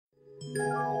Hello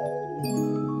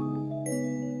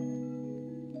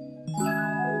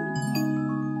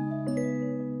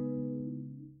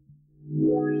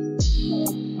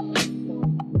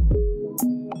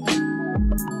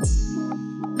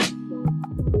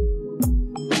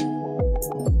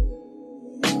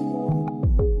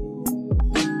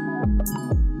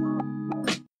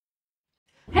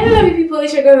lovely people,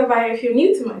 it's your girl Obaa Yaa. If you're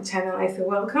new to my channel, I say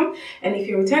welcome, and if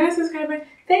you're a returning subscriber,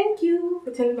 thank you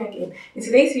for tuning back in. In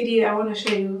today's video, I want to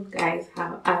show you guys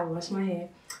how I wash my hair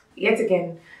yet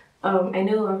again. I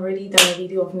know I've already done a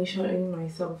video of me showing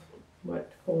myself,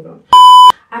 but hold on.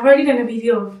 I've already done a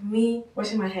video of me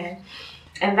washing my hair,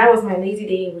 and that was my lazy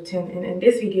day routine. And in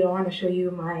this video, I want to show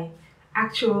you my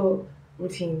actual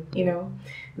routine. You know,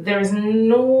 there is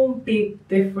no big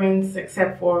difference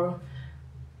except for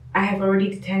I have already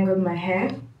detangled my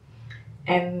hair,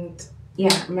 and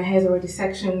yeah, my hair is already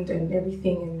sectioned and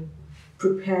everything and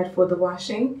prepared for the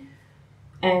washing.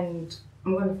 And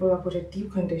I'm going to follow up with a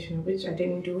deep conditioner, which I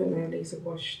didn't do in my laser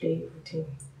wash day routine.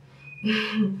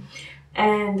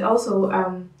 And also,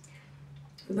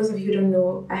 for those of you who don't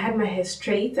know, I had my hair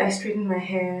straight. I straightened my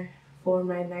hair for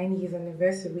my 9 years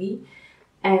anniversary,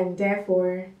 and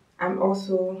therefore I'm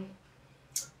also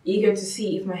eager to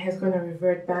see if my hair's gonna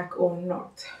revert back or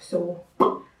not. So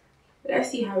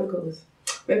let's see how it goes.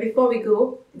 But before we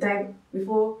dive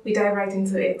right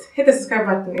into it, hit the subscribe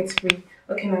button, it's free.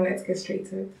 Okay, now let's get straight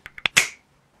to it.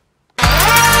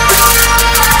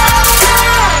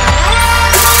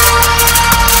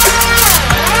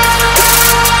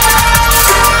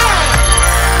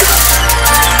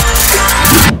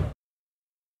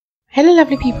 Hello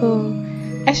lovely people,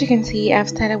 as you can see, I've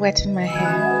started wetting my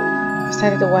hair. I've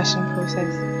started the washing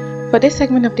process. For this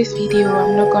segment of this video,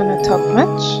 I'm not gonna talk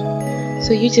much,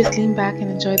 so you just lean back and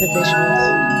enjoy the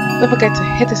visuals. Don't forget to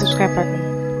hit the subscribe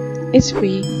button, it's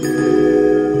free.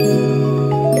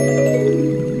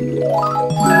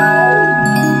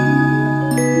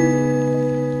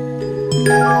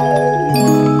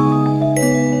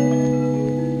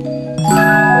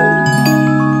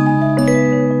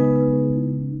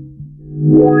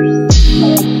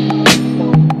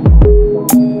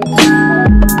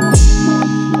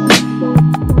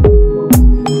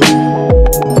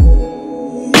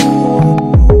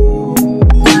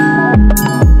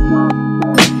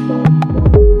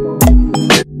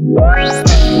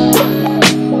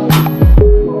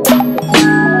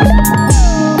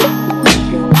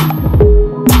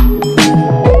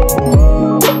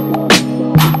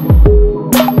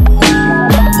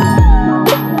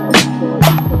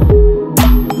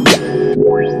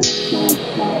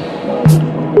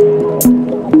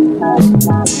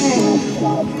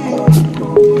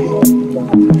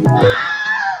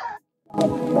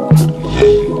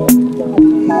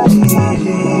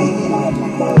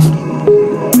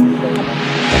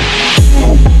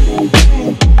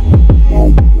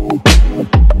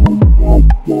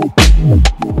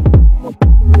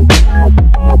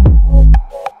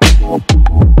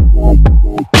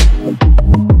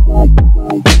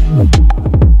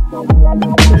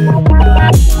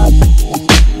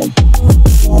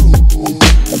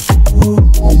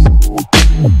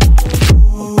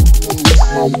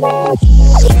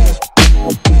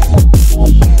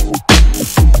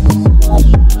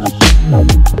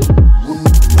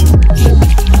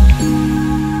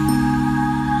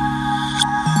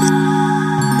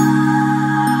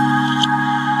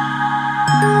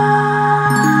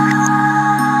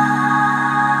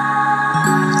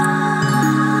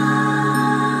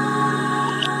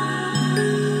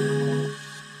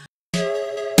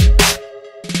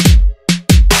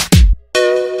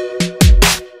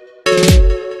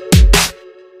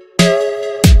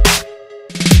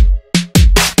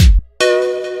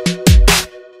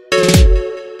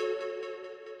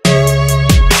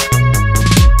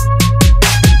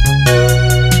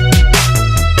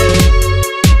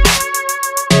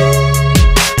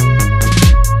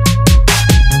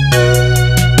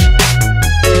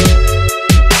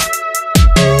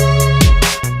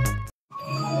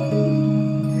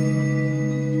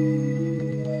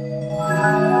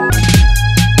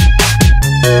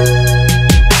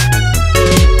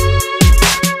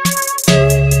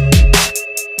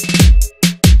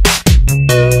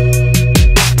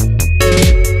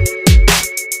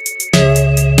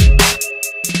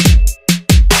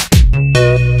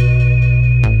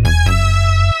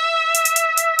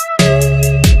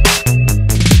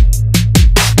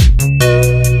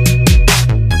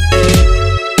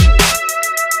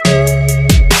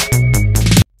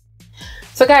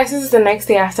 So guys, this is the next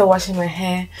day after washing my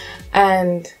hair,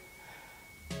 and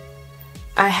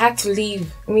I had to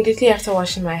leave immediately after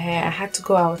washing my hair. I had to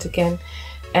go out again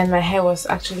and my hair was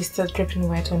actually still dripping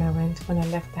wet when I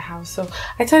left the house. So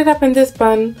I tied it up in this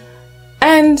bun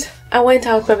and I went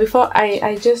out. But before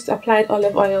I just applied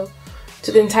olive oil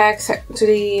to the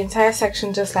entire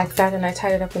section just like that, and I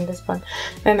tied it up in this bun.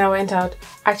 Then I went out.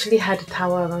 Actually had a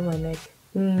towel around my neck.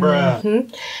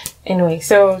 Anyway,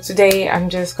 so today I'm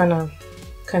just gonna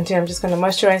continue. I'm just gonna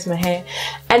moisturize my hair,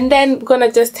 and then I'm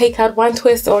gonna just take out one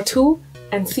twist or two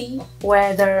and see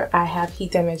whether I have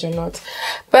heat damage or not.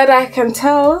 But I can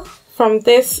tell from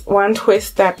this one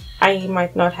twist that I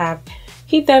might not have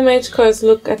heat damage, because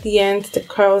look at the end, the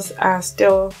curls are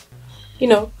still, you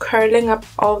know, curling up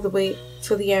all the way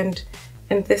to the end,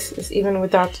 and this is even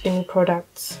without any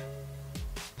products.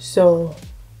 So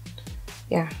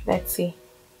yeah, let's see.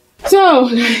 So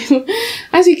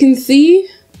as you can see,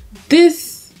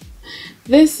 this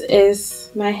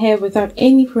is my hair without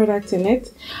any product in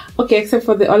it, okay, except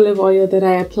for the olive oil that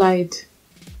I applied,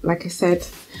 like I said,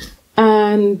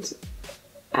 and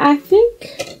I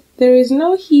think there is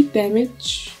no heat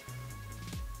damage.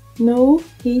 No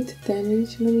heat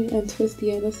damage. Let me untwist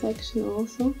the other section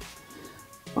also,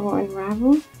 or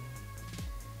unravel.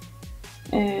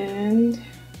 And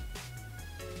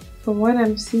from what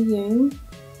I'm seeing,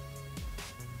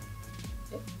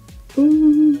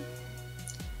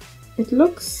 it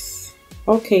looks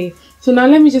okay. So now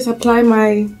let me just apply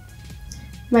my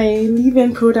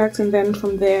leave-in product, and then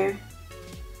from there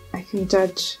I can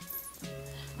judge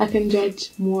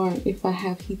more if I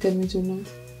have heat damage or not.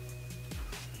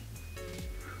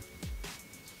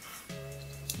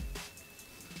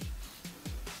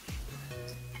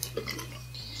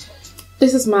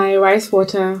 This is my rice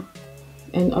water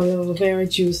and aloe vera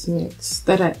juice mix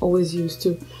that I always use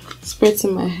to spritz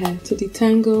in my hair to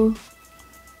detangle.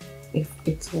 If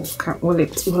it will come, will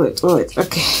it,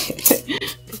 okay.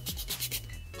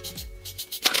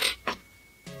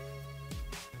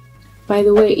 By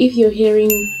the way, if you're hearing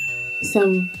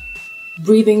some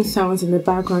breathing sounds in the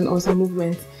background or some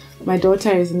movement, my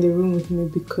daughter is in the room with me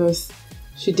because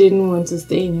she didn't want to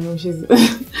stay in her room.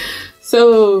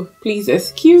 So please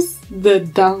excuse the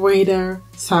Darth Vader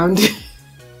sound.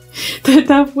 The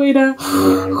Darth Vader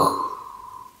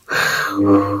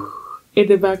in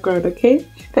the background, okay?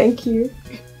 Thank you.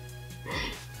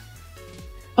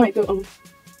 Alright, so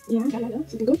yeah,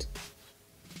 it's looking good.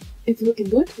 It's looking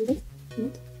good, isn't it?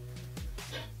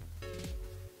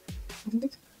 Isn't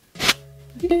it?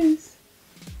 It is.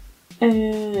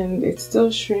 And it's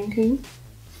still shrinking.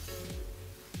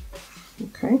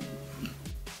 Okay.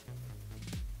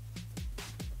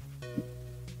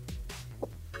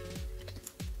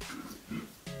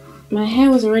 My hair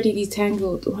was already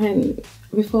detangled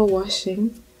before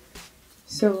washing,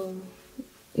 so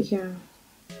yeah,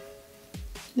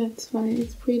 that's why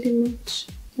it's pretty much,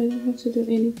 I don't have to do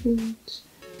anything much.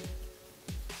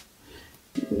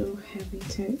 No heavy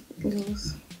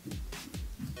tangles.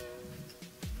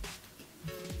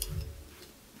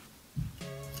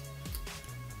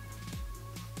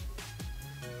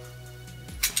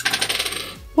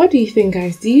 What do you think,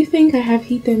 guys? Do you think I have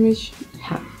heat damage?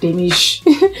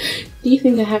 Do you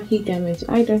think I have heat damage?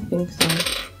 I don't think so.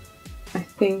 I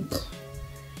think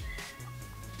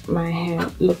my hair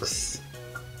looks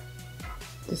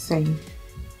the same.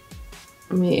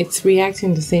 I mean, it's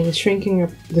reacting the same, it's shrinking up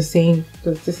the same,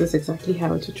 because this is exactly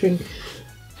how it would shrink.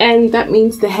 And that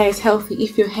means the hair is healthy.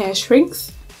 If your hair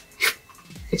shrinks,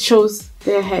 it shows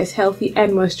their hair is healthy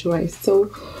and moisturized.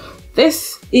 So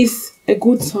this is a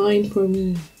good sign for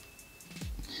me.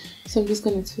 So I'm just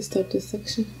going to twist up this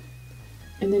section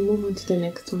and then move on to the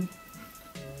next one.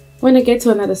 When I get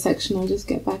to another section, I'll just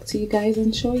get back to you guys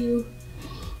and show you.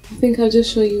 I think I'll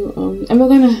just show you, I'm not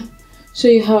going to show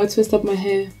you how I twist up my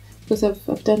hair because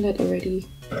I've done that already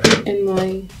in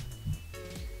my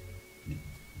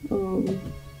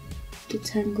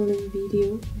detangling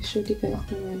video. I showed you guys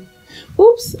my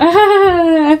oops,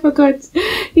 I forgot.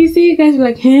 You see, you guys were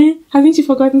like, huh? Haven't you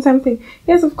forgotten something?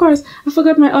 Yes, of course, I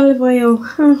forgot my olive oil.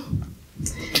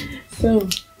 So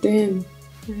then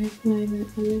I apply my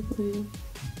olive oil,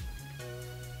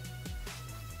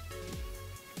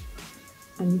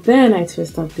 and then I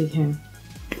twist up the hair.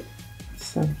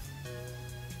 So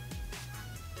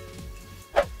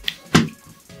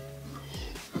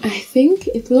I think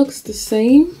it looks the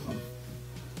same.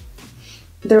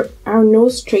 There are no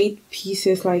straight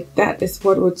pieces, like that is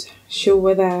what would show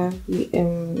whether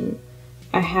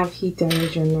I have heat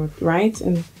damage or not, right?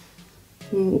 And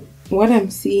what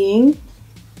I'm seeing,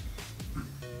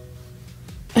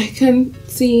 I can't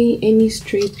see any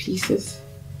straight pieces.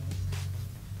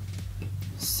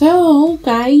 So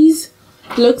guys,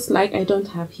 looks like I don't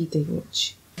have heat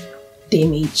damage.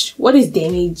 damage. What is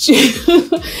damage?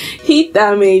 Heat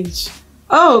damage.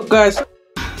 Oh gosh.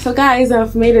 So guys,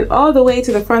 I've made it all the way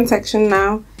to the front section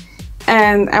now,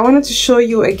 and I wanted to show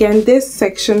you again this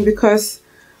section because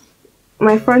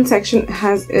my front section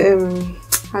has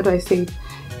how do I say it?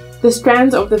 The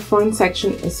strands of the front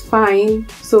section is fine,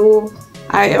 so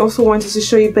I also wanted to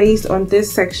show you based on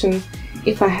this section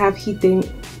if I have heat damage.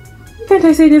 Can't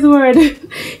I say this word?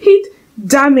 Heat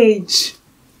damage.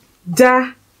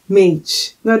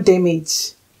 Damage, not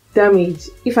damage. Damage.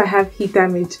 If I have heat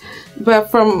damage,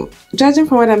 but from judging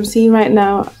from what I'm seeing right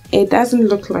now, it doesn't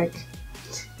look like.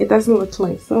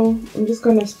 So I'm just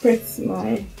gonna spritz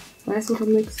my rice water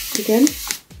mix again.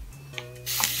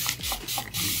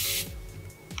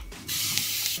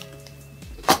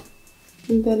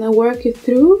 And then I work it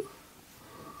through.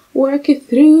 Work it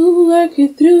through.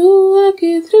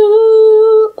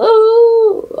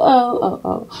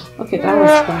 Oh. Okay, that was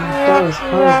bad. That was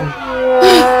horrible.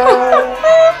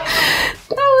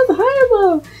 That was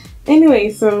horrible.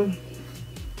 Anyway, so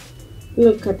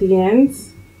look at the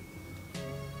ends.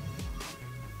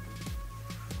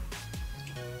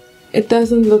 It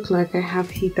doesn't look like I have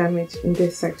heat damage in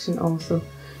this section also.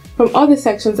 From other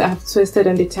sections I have twisted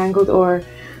and detangled or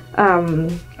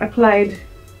applied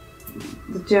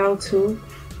the gel to,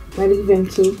 my leave-in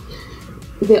to,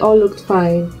 they all looked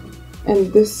fine,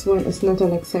 and this one is not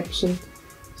an exception.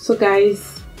 So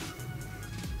guys,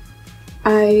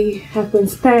 I have been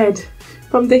spared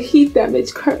from the heat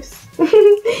damage curse.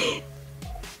 This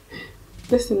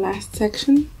is the last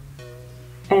section,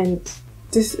 and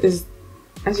this is,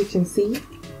 as you can see, I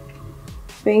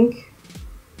think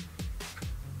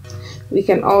we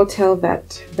can all tell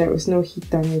that there is no heat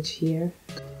damage here.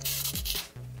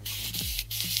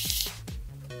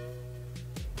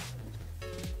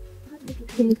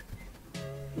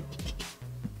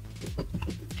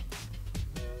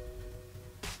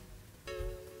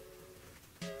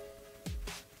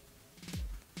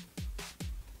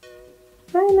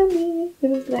 Finally,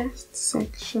 the last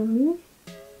section,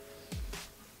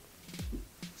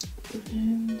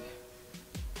 and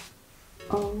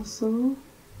also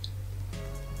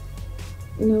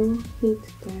no heat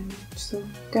damage. So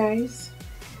guys,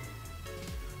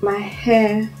 my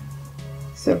hair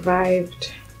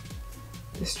survived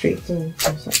the straightening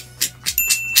process.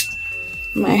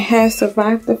 My hair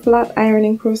survived the flat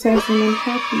ironing process, and I'm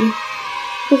happy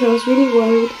because I was really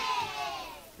worried.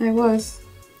 I was,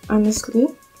 honestly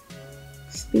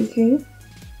speaking.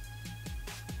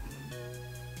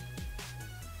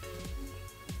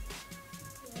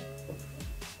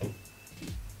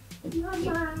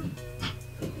 Mama.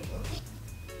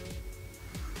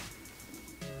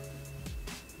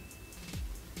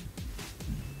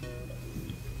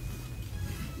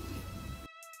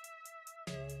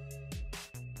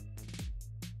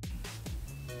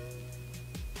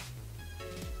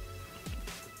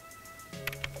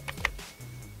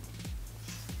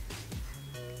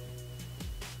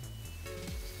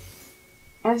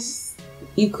 As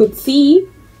you could see,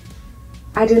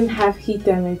 I didn't have heat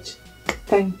damage.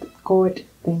 Thank God.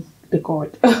 Thank the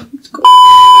God.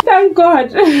 Thank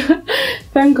God.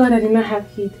 Thank God I did not have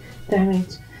heat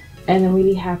damage, and I'm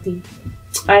really happy.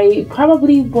 I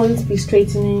probably won't be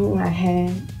straightening my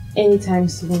hair anytime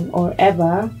soon or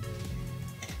ever.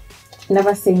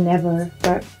 Never say never,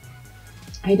 but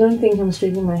I don't think I'm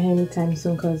straightening my hair anytime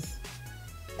soon because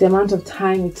the amount of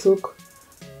time it took,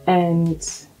 and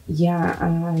yeah,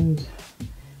 and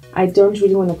I don't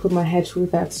really want to put my hair through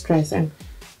that stress. And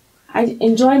I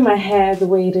enjoy my hair the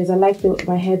way it is. I like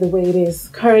my hair the way it is.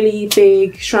 Curly,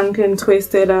 big, shrunken,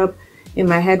 twisted up in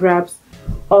my head wraps,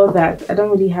 all that. I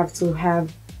don't really have to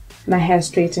have my hair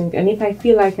straightened. And if I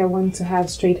feel like I want to have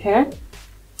straight hair,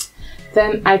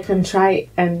 then I can try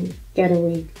and get a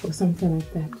wig or something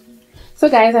like that. So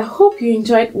guys, I hope you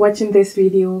enjoyed watching this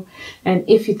video, and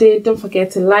if you did, don't forget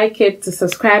to like it, to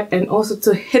subscribe, and also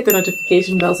to hit the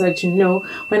notification bell so that you know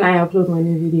when I upload my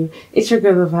new video. It's your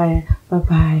girl Obaa Yaa. Bye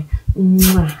bye.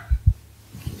 Mwah.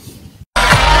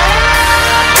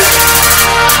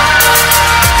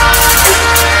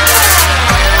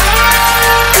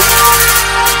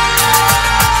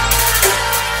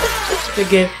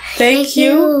 Again, thank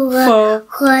you for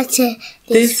watching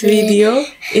this video.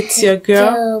 It's your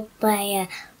girl Obaa Yaa.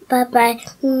 Bye bye.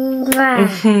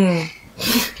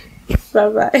 Bye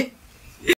bye.